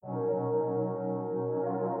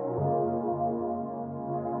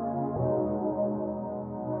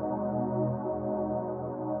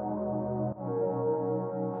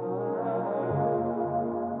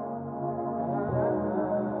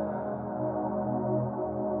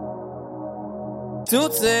Tú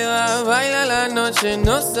te vas, baila la noche,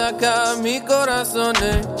 no saca mi corazón.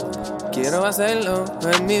 Quiero hacerlo,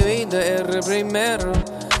 en mi vida es el primero.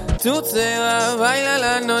 Tú te vas, baila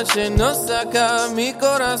la noche, no saca mi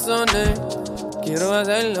corazón. Quiero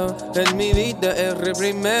hacerlo, en mi vida es el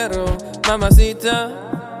primero.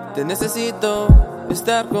 Mamacita, te necesito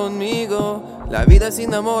estar conmigo. La vida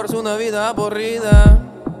sin amor es una vida aburrida.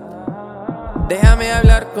 Déjame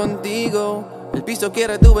hablar contigo, el piso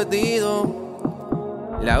quiere tu vestido.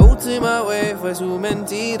 La última vez fue su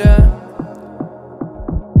mentira.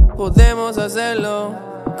 Podemos hacerlo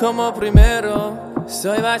como primero.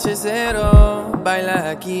 Soy bachecero,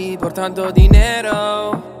 baila aquí por tanto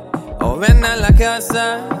dinero. O ven a la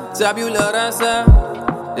casa, sabe la raza.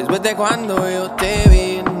 Después de cuando yo te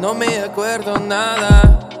vi, no me acuerdo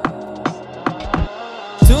nada.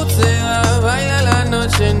 Tú te vas, baila la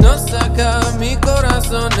noche, no saca mi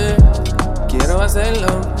corazón. Quiero hacerlo,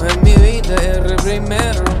 en mi vida es el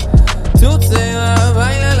primero. Tú te vas,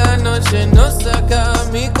 baila la noche, no saca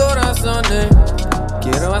mi corazón.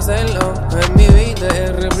 Quiero hacerlo, en mi vida es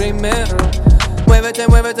el primero. Muévete,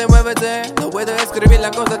 muévete, muévete. No puedo escribir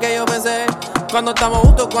las cosas que yo pensé cuando estamos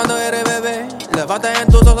juntos, cuando eres bebé. Levanta en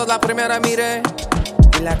tus ojos la primera miré.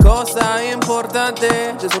 Y la cosa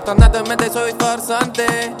importante, desordenadamente soy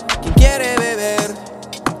farsante. Quien quiere beber,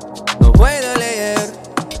 no puede leer.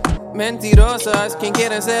 Mentirosas, quien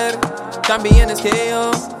quieren ser tan bienes que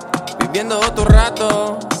yo. Viviendo otro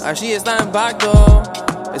rato, allí está en pacto.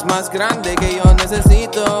 Es más grande que yo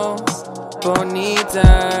necesito.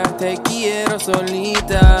 Bonita, te quiero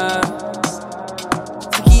solita.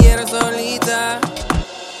 Te quiero solita.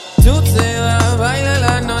 Tú te vas, baila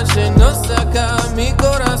la noche, no saca mi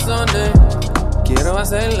corazón. Quiero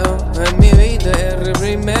hacerlo, en mi vida es el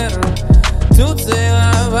primero. Tú te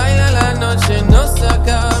vas, baila la noche, no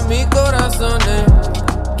saca mi corazón.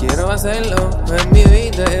 Quiero hacerlo, en mi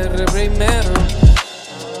vida es el primero.